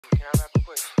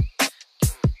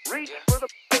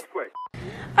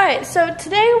Alright, so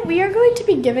today we are going to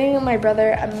be giving my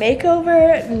brother a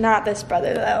makeover. Not this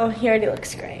brother though, he already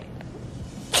looks great.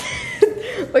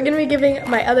 We're gonna be giving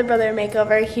my other brother a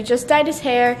makeover. He just dyed his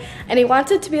hair and he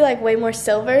wants it to be like way more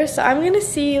silver, so I'm gonna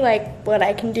see like what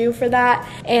I can do for that.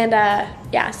 And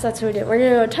yeah, so that's what we're doing. We're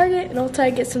gonna go to Target and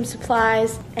Ulta, get some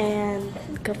supplies and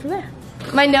go from there.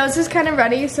 My nose is kind of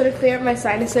runny, so to clear up my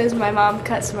sinuses, my mom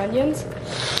cut some onions.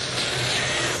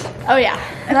 Oh yeah,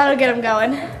 that'll get them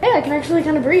going. Hey, I can actually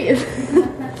kind of breathe.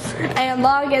 And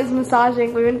Log is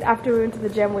massaging. After we went to the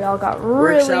gym, we all got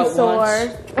really sore.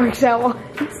 Works out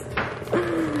once.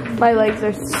 My legs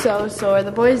are so sore.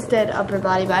 The boys did upper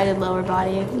body, but I did lower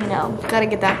body. You know, gotta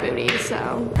get that booty, so.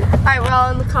 All right, we're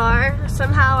all in the car.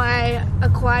 Somehow I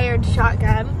acquired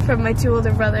shotgun from my two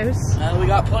older brothers. We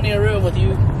got plenty of room with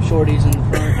you shorties in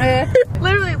the front.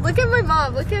 Literally, look at my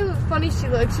mom. Look how funny she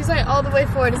looks. She's like all the way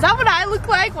forward. Is that what I look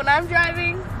like when I'm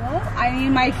driving? Well, I need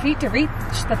my feet to reach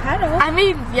the pedal. I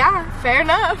mean, yeah, fair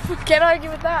enough. Can't argue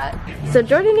with that. So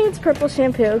Jordan needs purple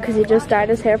shampoo because he just dyed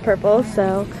his hair purple.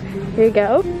 So here you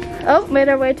go. Oh, made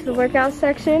our way to the workout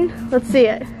section. Let's see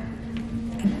it.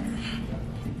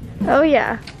 Oh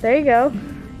yeah, there you go.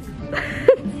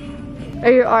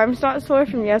 Are your arms not sore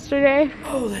from yesterday?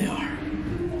 Oh, they are.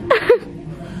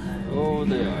 Oh,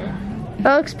 they are.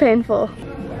 That looks painful.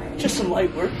 Just some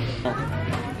light work.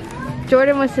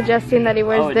 Jordan was suggesting that he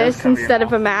wears this instead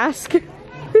of a mask.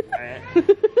 Right.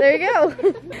 There you go.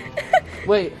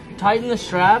 Wait, tighten the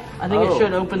strap. I think it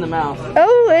should open the mouth.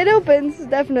 Oh, it opens,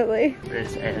 definitely.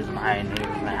 This is my new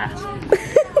mask.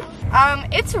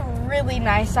 It's really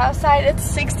nice outside. It's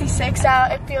 66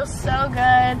 out. It feels so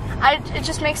good. It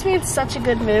just makes me in such a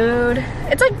good mood.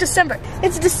 It's like December.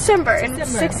 It's December and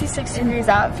it's 66 degrees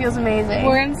out. It feels amazing.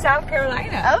 We're in South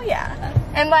Carolina. Oh yeah.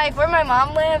 And like where my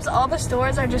mom lives, all the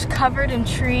stores are just covered in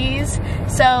trees.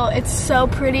 So it's so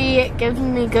pretty. It gives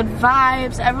me good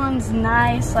vibes. Everyone's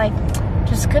nice. Like,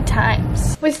 just good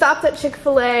times. We stopped at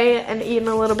Chick-fil-A and eaten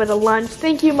a little bit of lunch.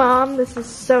 Thank you, Mom. This is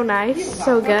so nice,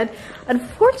 so good.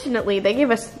 Unfortunately, they gave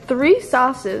us 3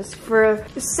 sauces for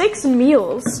 6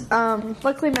 meals.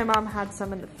 Luckily, my mom had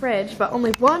some in the fridge, but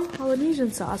only 1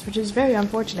 Polynesian sauce, which is very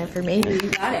unfortunate for me. You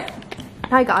got it.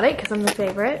 I got it because I'm the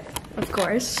favorite, of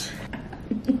course.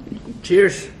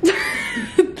 Cheers.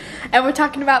 And we're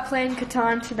talking about playing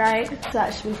Catan tonight, so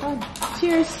that should be fun.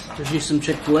 Cheers. There's you some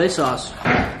Chick-fil-A sauce.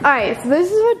 Alright, so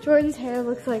this is what Jordan's hair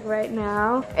looks like right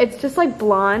now. It's just like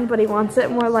blonde, but he wants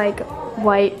it more like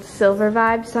white silver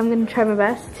vibe, so I'm gonna try my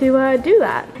best to do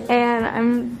that. And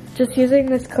I'm just using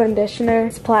this conditioner,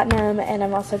 it's platinum, and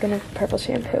I'm also gonna purple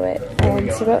shampoo it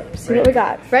and see what we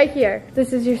got. Right here,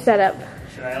 this is your setup.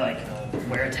 Should I like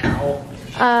wear a towel?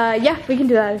 Yeah, we can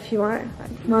do that if you want.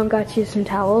 Mom got you some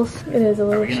towels. It is a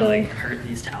little chilly. Like hurt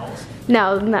these towels?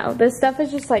 No, this stuff is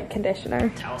just like conditioner.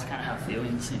 Towels kind of have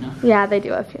feelings, you know? Yeah, they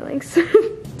do have feelings.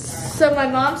 So my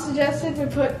mom suggested we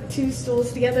put 2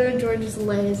 stools together and Jordan just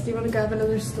lays. Do you want to grab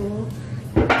another stool?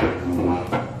 Just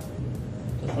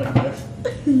like this?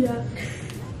 Yeah.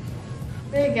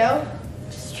 There you go.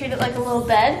 Just treat it like a little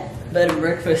bed. Bed and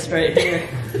breakfast right here.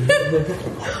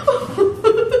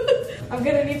 I'm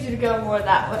gonna need you to go more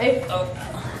that way. Oh.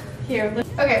 Here.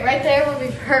 Okay, right there will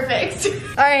be perfect.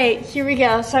 Alright, here we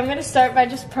go. So I'm gonna start by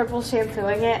just purple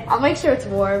shampooing it. I'll make sure it's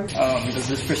warm. Does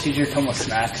this procedure come with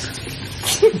snacks?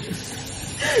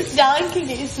 Dallin can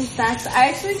get you some snacks. I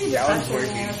actually need to brush your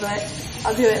hair, but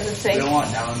I'll do it in the sink. We don't want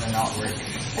Dallin to not work.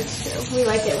 That's true. We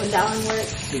like it when Dallin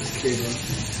works. He's crazy.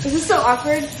 Is this so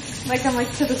awkward? Like I'm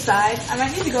like to the side. I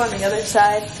might need to go on the other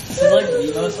side. This is like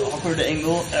the most awkward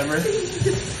angle ever.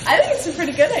 I think it's a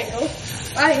pretty good angle.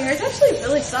 Wow, your hair's actually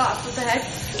really soft. What the heck?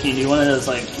 Can you do one of those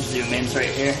like zoom ins right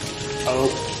here? Oh.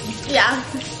 Yeah.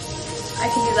 I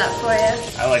can do that for you.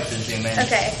 I like the zoom in.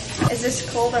 Okay. Is this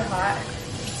cold or hot?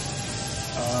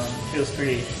 Feels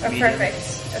pretty medium.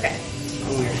 Perfect. Okay.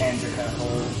 Oh, your hands are kind of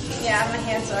cold. Yeah, my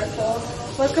hands are cold.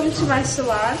 Welcome to my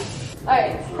salon.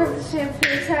 Alright, it's purple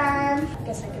shampoo time. I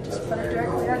guess I could just put it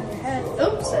directly on your head.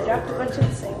 Oops, I dropped a bunch in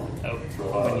the sink. Oh,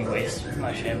 when you waste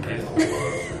my shampoo.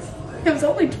 It was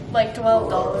only like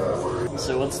 $12.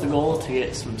 So what's the goal? To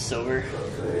get some silver?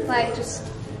 Like just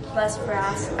less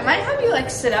brass. I might have you like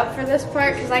sit up for this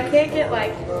part because I can't get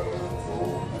like,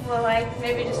 well like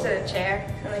maybe just in a chair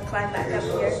and like climb back up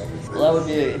here. Well, that would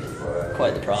be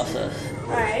quite the process.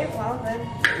 Alright, well then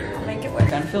I'll make it work.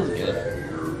 Kind of feels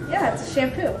good. Yeah, it's a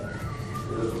shampoo.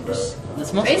 Just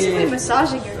this must basically be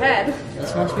massaging your head.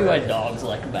 This must be why dogs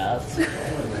like baths. I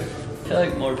feel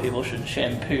like more people should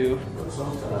shampoo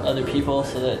other people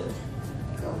so that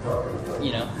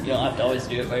you know, you don't have to always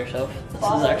do it by yourself. This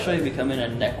is actually becoming a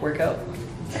neck workout.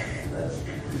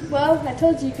 Well, I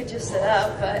told you could just sit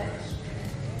up, but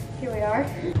here we are.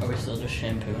 Are we still just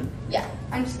shampooing? Yeah,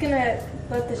 I'm just gonna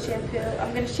let the shampoo,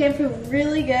 I'm gonna shampoo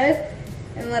really good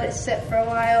and let it sit for a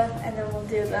while, and then we'll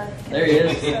do the... There he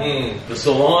is. The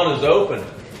salon is open.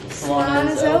 Salon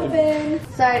is open.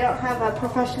 Sorry, I don't have a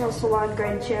professional salon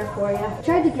grade chair for you. I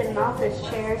tried to get an office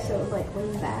chair so it was like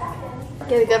lean back.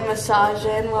 Get a good massage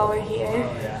in while we're here.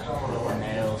 Oh yeah, broken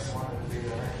nails.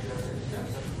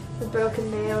 The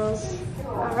broken nails.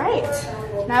 All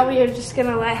right, now we are just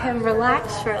gonna let him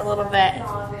relax for a little bit.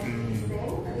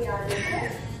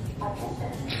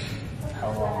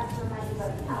 How long?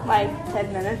 Like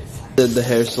 10 minutes. Did the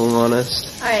hair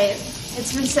salonist. All right,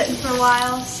 it's been sitting for a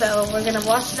while, so we're gonna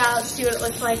wash it out, see what it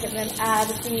looks like, and then add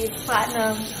the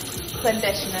platinum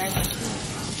conditioner.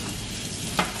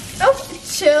 Oh,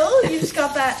 chill, you just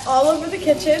got that all over the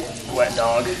kitchen. Wet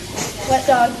dog. Wet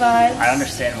dog vibes. I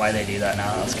understand why they do that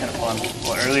now. That was kind of fun.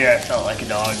 Well, earlier I felt like a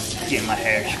dog getting my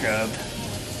hair scrubbed.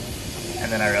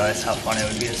 And then I realized how fun it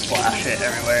would be to splash it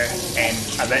everywhere. And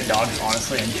I bet dogs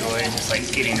honestly enjoy just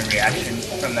like getting a reaction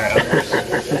from their owners.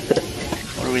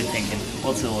 What are we thinking?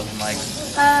 What's it looking like?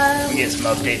 We get some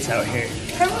updates out here.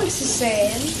 Kind of looks the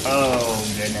same. Oh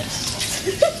goodness.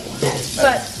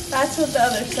 But that's what the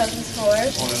other stuff is for.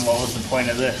 Well then what was the point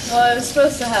of this? Well, it was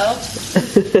supposed to help.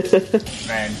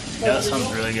 Man, you know what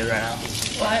sounds really good right now?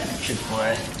 What?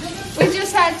 Chick-fil-A. We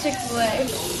just had Chick-fil-A.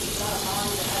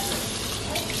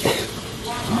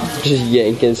 Just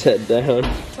yank his head down.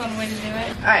 That's one way to do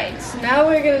it. Alright, so now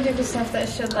we're gonna do the stuff that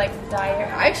should like dye your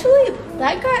hair. Actually,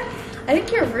 that got, I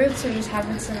think your roots are just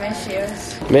having some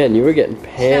issues. Man, you were getting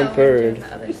pampered.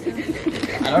 No, we're doing the other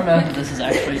stuff. I don't know if this is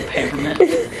actually peppermint.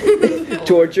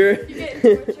 Torture. You get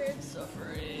tortured.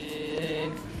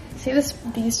 Suffering. See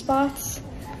these spots?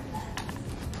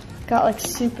 Got like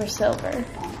super silver.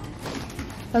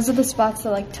 Those are the spots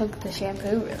that like took the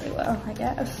shampoo really well, I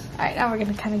guess. Alright, now we're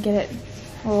gonna kind of get it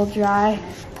a little dry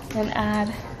and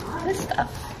add this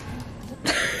stuff.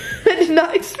 I did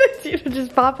not expect you to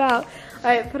just pop out.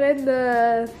 Alright, put in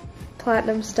the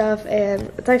platinum stuff,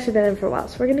 and it's actually been in for a while,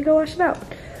 so we're gonna go wash it out.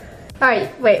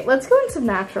 Alright, wait, let's go in some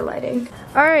natural lighting.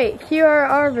 Alright, here are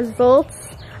our results.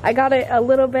 I got it a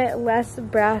little bit less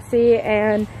brassy,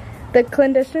 and the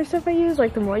conditioner stuff I use,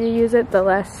 like the more you use it, the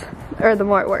less, or the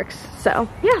more it works. So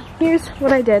yeah, here's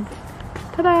what I did.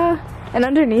 Ta-da! And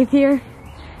underneath here,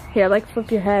 like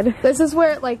flip your head. This is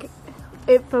where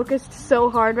it focused so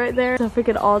hard right there. So if we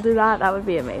could all do that, that would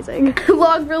be amazing.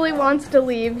 Log really wants to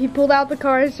leave. He pulled out the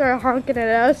car and started honking at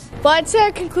us. But I'd say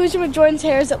our conclusion with Jordan's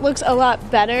hair is it looks a lot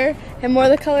better and more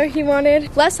the color he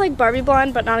wanted. Less like Barbie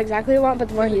blonde, but not exactly what I want, but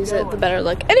the more he uses it, the better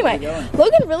look. Anyway,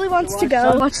 Logan really wants to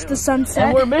go watch the sunset.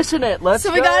 And we're missing it. Let's go.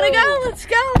 So we gotta go. Let's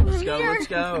go. Let's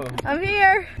go. I'm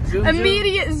here. Zoom,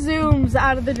 Immediate zooms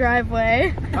out of the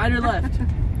driveway. Right or left?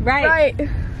 Right.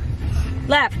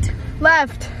 Left.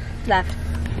 Left. Left.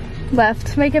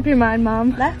 Left. Make up your mind,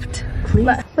 Mom. Left. Please.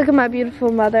 Look at my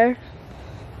beautiful mother.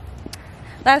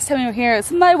 Last time we were here, it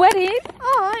was my wedding.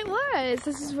 Oh, it was.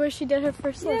 This is where she did her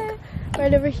first look.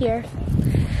 Right over here.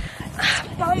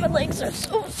 Mom, my legs are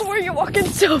so sore. You're walking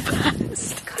so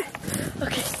fast.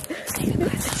 Okay.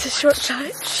 It's a short shot.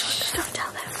 Shh, don't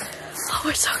tell them. Oh,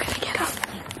 we're so gonna get up.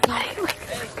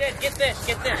 Get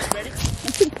this. Ready?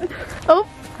 Oh.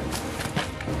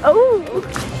 Oh.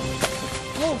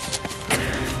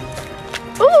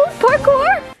 Oh,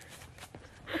 parkour!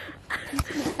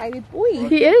 Excited boy.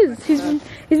 He is. He's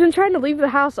been trying to leave the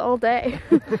house all day.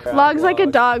 Log's like a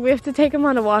dog. We have to take him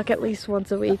on a walk at least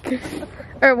once a week.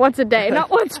 Or once a day, not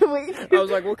once a week. I was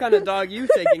like, what kind of dog you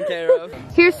taking care of?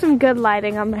 Here's some good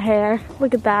lighting on the hair.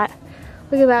 Look at that.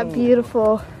 Look at that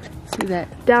beautiful. See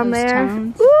that? Down those there.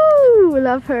 tones? Woo!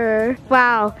 Love her.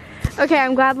 Wow. Okay,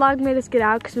 I'm glad Log made us get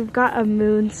out because we've got a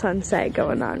moon sunset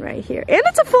going on right here. And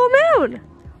it's a full moon!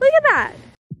 Look at that!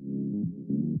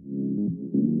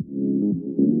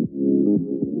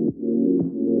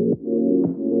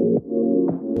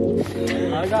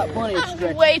 I got plenty of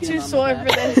stretch. I'm way too sore for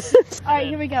this. Alright,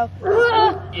 here we go.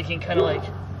 You can kind of like,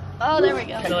 Oh, there we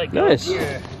go. nice. Go to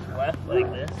your left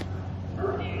like this. You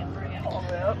can bring it all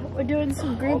the way up. We're doing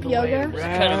some group yoga.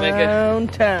 Kind of make it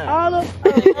Downtown. All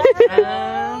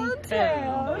downtown.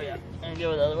 down. Oh yeah. And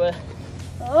go the other way.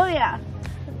 Oh yeah.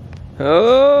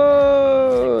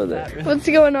 Oh, What's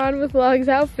going on with Log's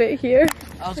outfit here?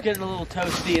 I was getting a little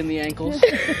toasty in the ankles.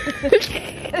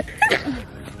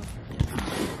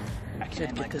 I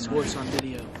can't get this horse on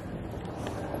video.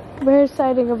 Rare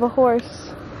sighting of a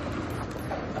horse.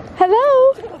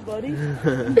 Hello. Hello, buddy.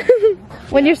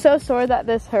 When you're so sore that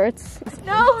this hurts,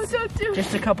 No, don't do it.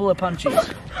 Just a couple of punches.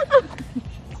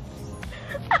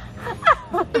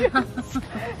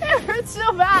 It hurts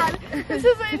so bad. This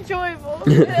isn't enjoyable.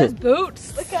 It has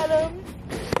boots. Look at him.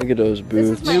 Look at those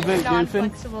boots. This is my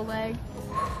non-flexible leg.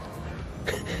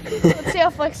 Let's see how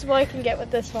flexible I can get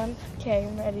with this one. Okay,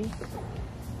 I'm ready.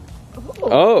 Ooh,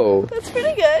 Oh. that's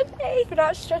pretty good. Hey, we're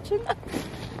not stretching.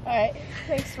 Alright,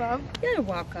 thanks, Mom. You're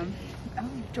welcome. Oh,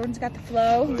 Jordan's got the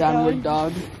flow. Downward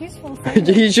dog. He's full.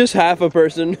 He's just half a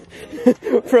person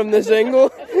from this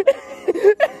angle.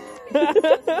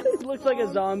 Looks like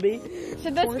a zombie.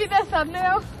 Should this be the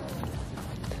thumbnail?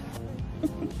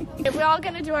 We're all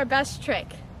gonna do our best trick.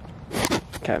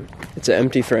 Okay, it's an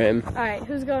empty frame. Alright,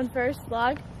 who's going first?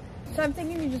 Log? So I'm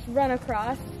thinking you just run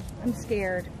across. I'm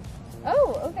scared.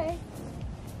 Oh, okay.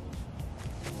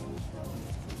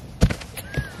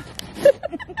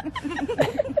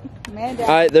 Amanda.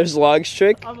 Alright, there's Log's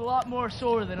trick. I'm a lot more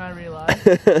sore than I realized.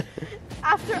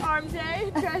 After arm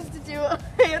day, tries to do a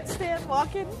handstand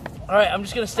walking. All right, I'm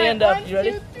just gonna stand Alright, up. You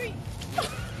ready? 1, 2, 3.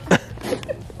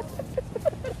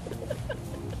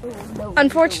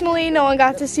 Unfortunately, no one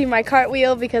got to see my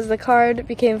cartwheel because the card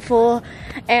became full,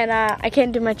 and I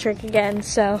can't do my trick again,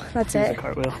 so that's it.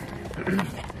 Cartwheel.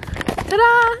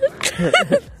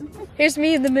 Ta-da! Here's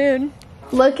me in the moon.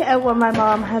 Look at what my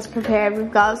mom has prepared.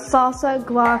 We've got salsa,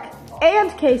 guac,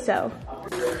 and queso.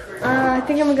 I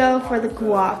think I'm gonna go for the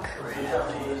guac.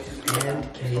 And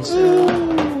queso.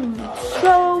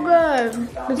 So good.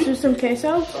 Let's do some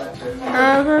queso.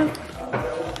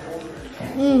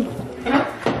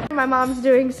 My mom's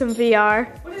doing some VR.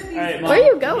 All right, Mom, Where are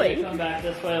you going? Come back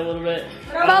this way a little bit.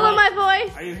 Follow my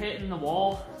voice. Are you hitting the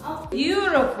wall?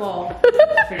 Beautiful.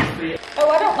 Oh,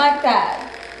 I don't like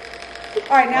that.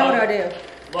 All right, now what do I do?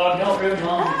 Well, don't ruin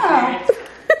Mom's Oh. experience.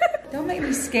 Don't make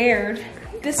me scared.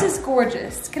 This is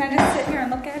gorgeous. Can I just sit here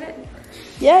and look at it?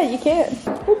 Yeah, you can.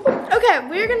 Okay,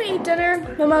 we're gonna eat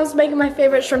dinner. My mom's making my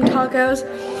favorite shrimp tacos,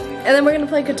 and then we're gonna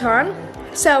play Catan.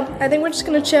 So I think we're just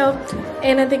gonna chill,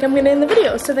 and I think I'm gonna end the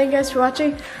video. So thank you guys for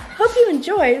watching. Hope you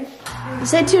enjoyed.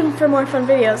 Stay tuned for more fun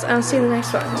videos, and I'll see you in the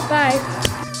next one. Bye.